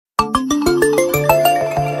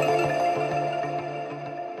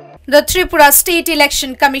The Tripura State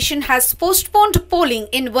Election Commission has postponed polling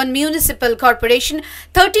in 1 municipal corporation,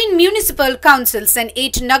 13 municipal councils and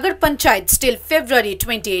 8 Nagar Panchayats till February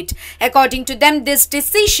 28. According to them, this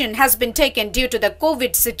decision has been taken due to the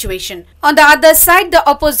COVID situation. On the other side, the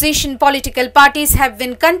opposition political parties have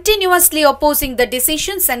been continuously opposing the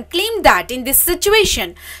decisions and claim that in this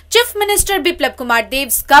situation, Chief Minister Biplab Kumar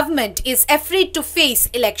Dev's government is afraid to face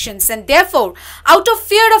elections and therefore, out of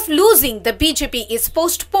fear of losing, the BJP is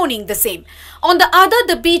postponing the same. On the other,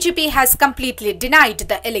 the BJP has completely denied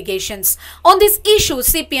the allegations. On this issue,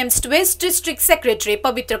 CPM's West District Secretary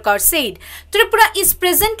Pavitra Kaur said, Tripura is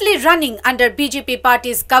presently running under BJP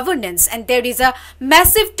party's governance and there is a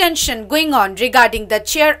massive tension going on regarding the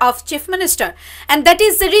chair of Chief Minister, and that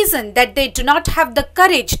is the reason that they do not have the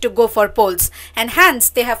courage to go for polls and hence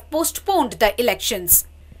they have postponed the elections.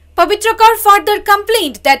 Pavitra Kaur further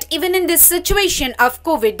complained that even in this situation of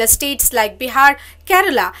COVID, the states like Bihar,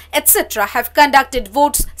 Kerala, etc. have conducted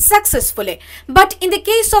votes successfully. But in the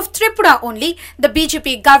case of Tripura only, the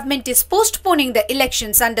BJP government is postponing the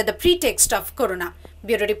elections under the pretext of Corona.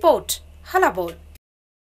 Bureau Report, Hallabol.